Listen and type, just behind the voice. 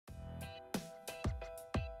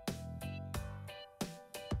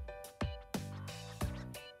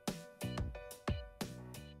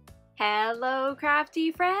Hello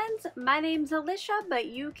crafty friends, my name's Alicia, but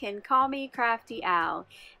you can call me Crafty Al,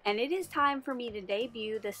 and it is time for me to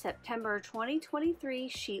debut the September 2023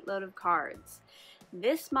 sheetload of cards.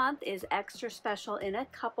 This month is extra special in a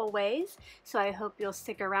couple ways, so I hope you'll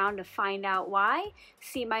stick around to find out why,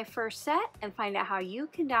 see my first set, and find out how you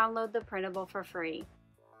can download the printable for free.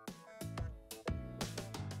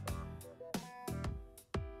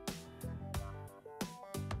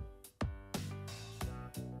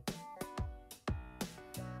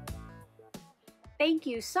 Thank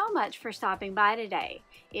you so much for stopping by today.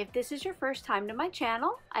 If this is your first time to my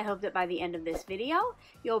channel, I hope that by the end of this video,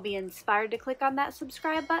 you'll be inspired to click on that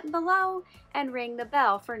subscribe button below and ring the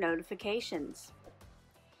bell for notifications.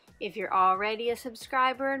 If you're already a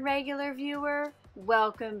subscriber and regular viewer,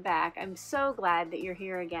 welcome back. I'm so glad that you're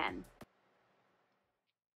here again.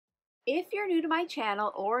 If you're new to my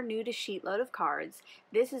channel or new to SheetLoad of cards,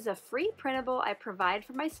 this is a free printable I provide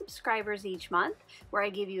for my subscribers each month, where I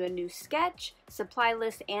give you a new sketch, supply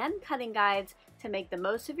list, and cutting guides to make the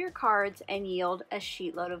most of your cards and yield a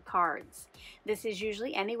sheetload of cards. This is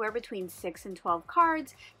usually anywhere between 6 and 12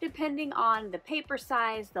 cards, depending on the paper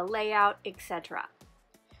size, the layout, etc.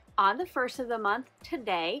 On the first of the month,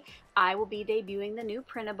 today, I will be debuting the new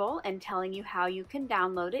printable and telling you how you can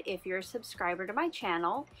download it if you're a subscriber to my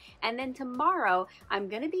channel. And then tomorrow, I'm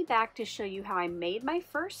going to be back to show you how I made my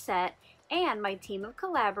first set, and my team of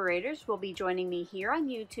collaborators will be joining me here on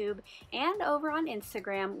YouTube and over on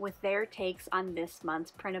Instagram with their takes on this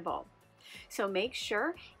month's printable. So make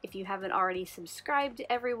sure, if you haven't already subscribed to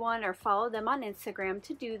everyone or follow them on Instagram,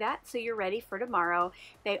 to do that so you're ready for tomorrow.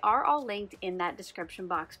 They are all linked in that description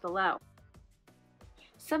box below.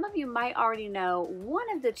 Some of you might already know one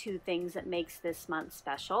of the two things that makes this month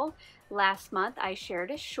special. Last month I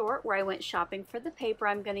shared a short where I went shopping for the paper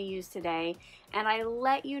I'm going to use today, and I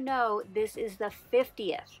let you know this is the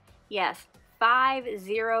 50th, yes,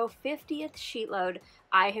 50th sheetload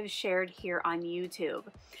I have shared here on YouTube.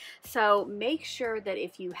 So make sure that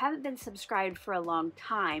if you haven't been subscribed for a long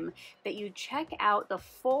time, that you check out the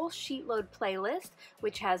full sheetload playlist,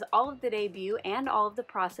 which has all of the debut and all of the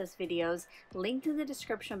process videos linked in the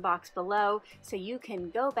description box below, so you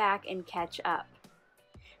can go back and catch up.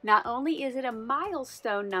 Not only is it a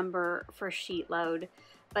milestone number for sheetload,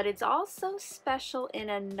 but it's also special in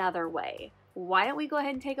another way. Why don't we go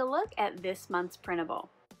ahead and take a look at this month's printable?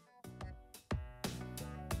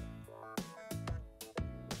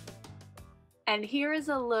 And here is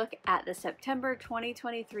a look at the September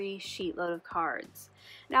 2023 sheetload of cards.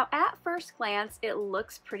 Now at first glance it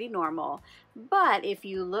looks pretty normal, but if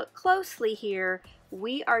you look closely here,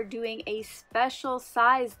 we are doing a special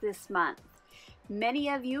size this month. Many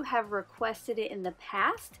of you have requested it in the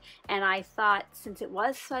past, and I thought since it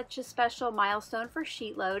was such a special milestone for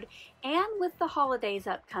sheetload, and with the holidays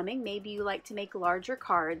upcoming, maybe you like to make larger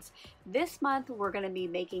cards. This month we're going to be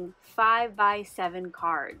making 5x7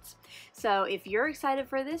 cards. So if you're excited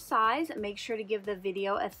for this size, make sure to give the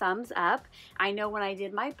video a thumbs up. I know when I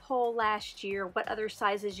did my poll last year what other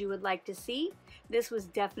sizes you would like to see, this was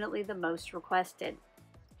definitely the most requested.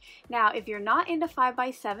 Now, if you're not into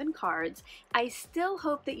 5x7 cards, I still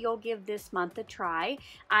hope that you'll give this month a try.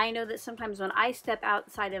 I know that sometimes when I step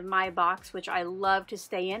outside of my box, which I love to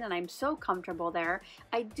stay in and I'm so comfortable there,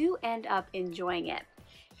 I do end up enjoying it.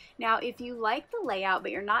 Now, if you like the layout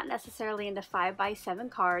but you're not necessarily into 5x7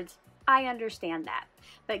 cards, I understand that.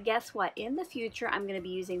 But guess what? In the future, I'm going to be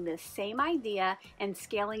using this same idea and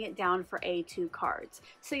scaling it down for A2 cards.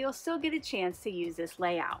 So you'll still get a chance to use this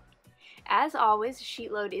layout. As always,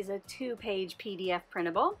 SheetLoad is a 2-page PDF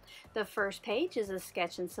printable. The first page is a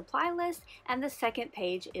sketch and supply list, and the second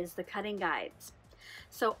page is the cutting guides.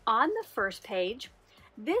 So on the first page,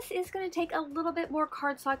 this is going to take a little bit more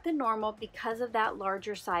cardstock than normal because of that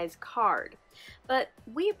larger size card. But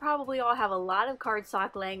we probably all have a lot of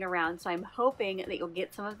cardstock laying around, so I'm hoping that you'll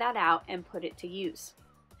get some of that out and put it to use.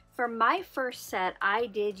 For my first set, I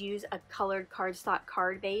did use a colored cardstock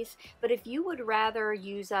card base, but if you would rather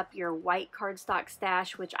use up your white cardstock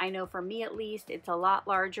stash, which I know for me at least, it's a lot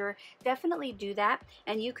larger, definitely do that,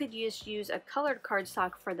 and you could use a colored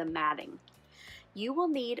cardstock for the matting. You will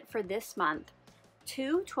need for this month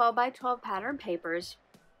 2 12x12 pattern papers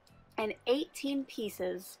and 18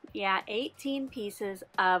 pieces, yeah, 18 pieces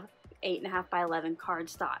of 8.5x11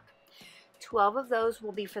 cardstock. 12 of those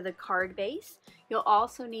will be for the card base. You'll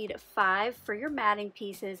also need 5 for your matting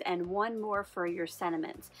pieces and 1 more for your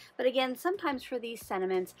sentiments. But again, sometimes for these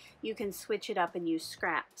sentiments, you can switch it up and use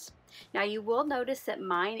scraps. Now you will notice that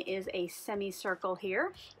mine is a semicircle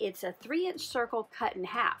here. It's a 3-inch circle cut in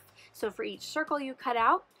half. So for each circle you cut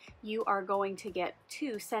out, you are going to get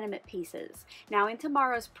 2 sentiment pieces. Now in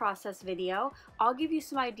tomorrow's process video, I'll give you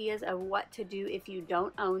some ideas of what to do if you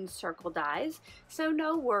don't own circle dies. So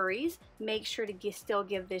no worries, make sure to still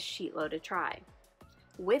give this sheet load a try.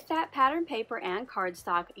 With that pattern paper and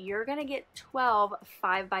cardstock, you're going to get 12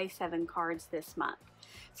 5x7 cards this month.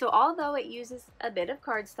 So although it uses a bit of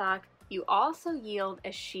cardstock, you also yield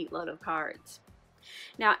a sheet load of cards.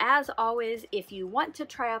 Now, as always, if you want to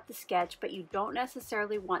try out the sketch but you don't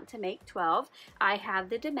necessarily want to make 12, I have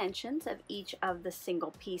the dimensions of each of the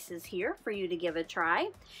single pieces here for you to give a try,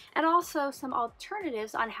 and also some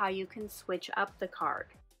alternatives on how you can switch up the card.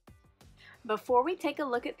 Before we take a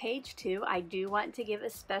look at page 2, I do want to give a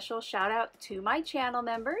special shout out to my channel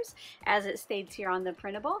members. As it states here on the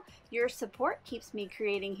printable, your support keeps me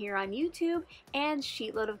creating here on YouTube and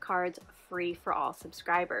Sheetload of Cards free for all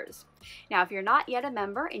subscribers. Now, if you're not yet a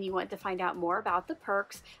member and you want to find out more about the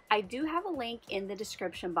perks, I do have a link in the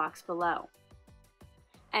description box below.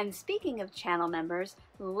 And speaking of channel members,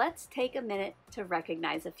 let's take a minute to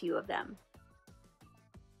recognize a few of them.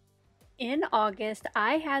 In August,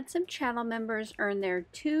 I had some channel members earn their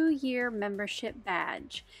 2-year membership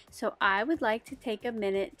badge, so I would like to take a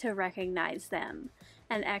minute to recognize them.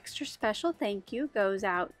 An extra special thank you goes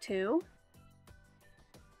out to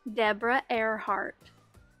Deborah Earhart,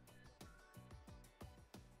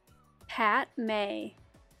 Pat May,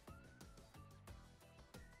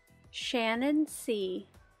 Shannon C.,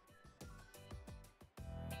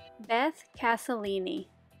 Beth Casalini,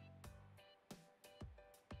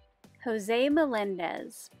 Jose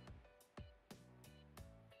Melendez,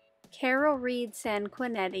 Carol Reed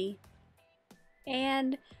Sanquinetti,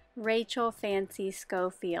 and Rachel Fancy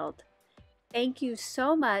Schofield. Thank you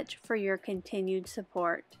so much for your continued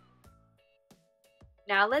support.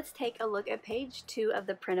 Now let's take a look at page 2 of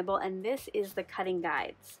the printable, and this is the cutting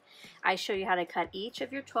guides. I show you how to cut each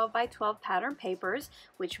of your 12x12 pattern papers,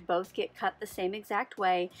 which both get cut the same exact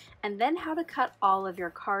way, and then how to cut all of your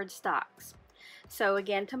card stocks. So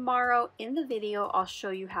again, tomorrow in the video, I'll show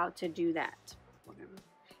you how to do that.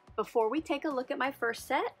 Before we take a look at my first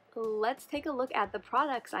set, let's take a look at the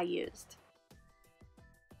products I used.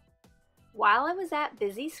 While I was at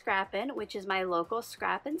Busy Scrappin', which is my local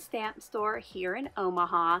scrap and stamp store here in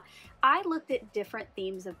Omaha, I looked at different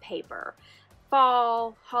themes of paper.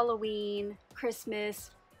 Fall, Halloween,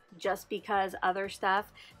 Christmas, just because other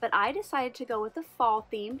stuff, but I decided to go with the fall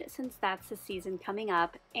themed since that's the season coming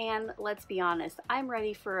up, and let's be honest, I'm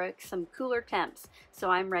ready for some cooler temps, so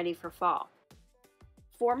I'm ready for fall.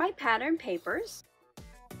 For my pattern papers,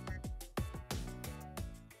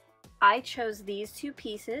 I chose these 2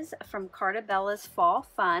 pieces from Carta Bella's Fall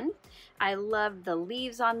Fun. I loved the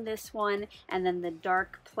leaves on this one and then the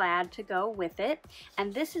dark plaid to go with it,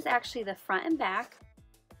 and this is actually the front and back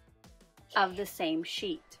of the same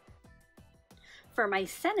sheet. For my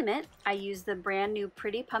sentiment, I used the brand new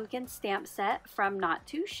Pretty Pumpkin stamp set from Not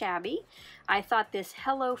Too Shabby. I thought this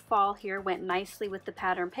Hello Fall here went nicely with the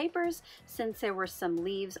pattern papers since there were some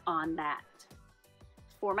leaves on that.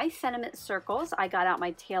 For my sentiment circles, I got out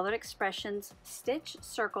my Tailored Expressions Stitch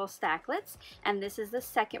Circle Stacklets, and this is the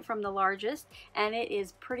second from the largest, and it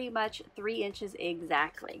is pretty much 3 inches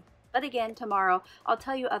exactly. But again, tomorrow I'll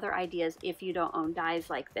tell you other ideas if you don't own dies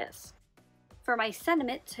like this. For my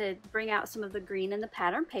sentiment, to bring out some of the green in the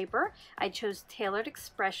pattern paper, I chose Tailored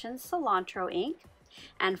Expressions Cilantro ink.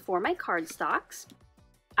 And for my cardstocks,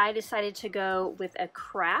 I decided to go with a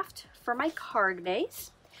craft for my card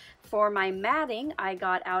base. For my matting, I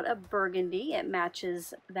got out a burgundy. It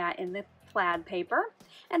matches that in the plaid paper.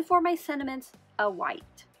 And for my sentiments, a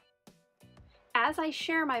white. As I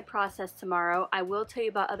share my process tomorrow, I will tell you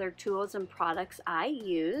about other tools and products I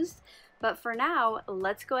used. But for now,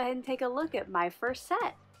 let's go ahead and take a look at my first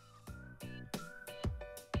set.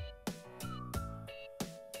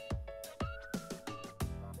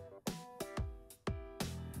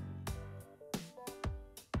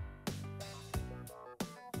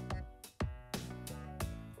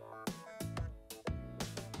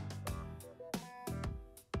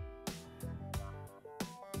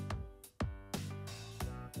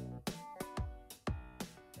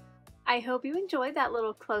 I hope you enjoyed that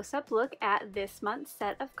little close-up look at this month's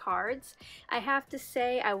set of cards. I have to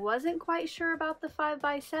say I wasn't quite sure about the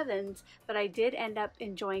 5x7s, but I did end up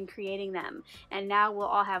enjoying creating them. And now we'll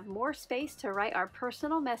all have more space to write our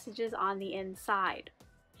personal messages on the inside.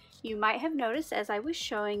 You might have noticed as I was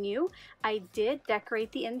showing you, I did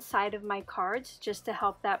decorate the inside of my cards just to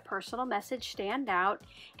help that personal message stand out,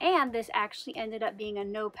 and this actually ended up being a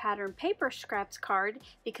no pattern paper scraps card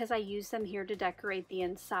because I used them here to decorate the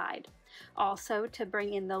inside. Also, to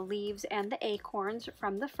bring in the leaves and the acorns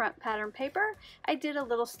from the front pattern paper, I did a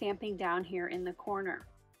little stamping down here in the corner.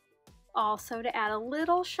 Also, to add a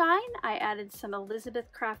little shine, I added some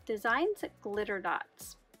Elizabeth Craft Designs glitter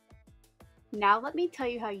dots. Now let me tell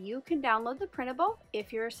you how you can download the printable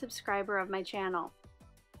if you're a subscriber of my channel.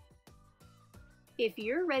 If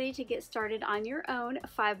you're ready to get started on your own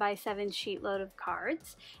 5x7 sheet load of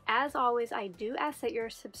cards, as always I do ask that you're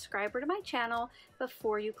a subscriber to my channel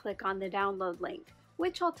before you click on the download link,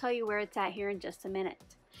 which I'll tell you where it's at here in just a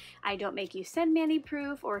minute. I don't make you send me any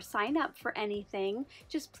proof or sign up for anything,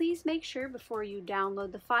 just please make sure before you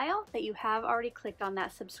download the file that you have already clicked on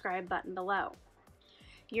that subscribe button below.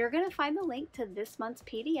 You're going to find the link to this month's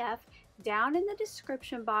PDF down in the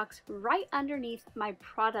description box right underneath my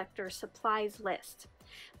product or supplies list.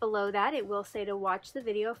 Below that it will say to watch the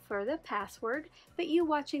video for the password, but you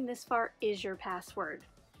watching this far is your password.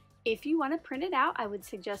 If you want to print it out, I would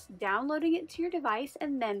suggest downloading it to your device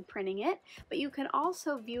and then printing it, but you can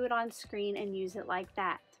also view it on screen and use it like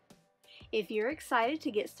that. If you're excited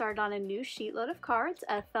to get started on a new sheet load of cards,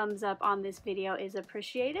 a thumbs up on this video is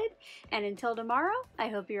appreciated. And until tomorrow, I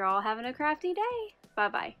hope you're all having a crafty day.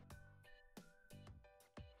 Bye-bye.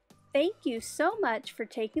 Thank you so much for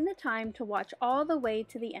taking the time to watch all the way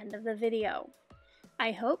to the end of the video.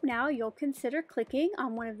 I hope now you'll consider clicking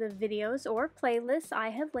on one of the videos or playlists I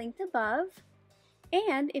have linked above.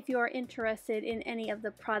 And if you are interested in any of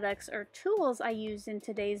the products or tools I used in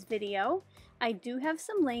today's video, I do have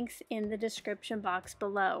some links in the description box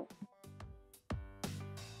below.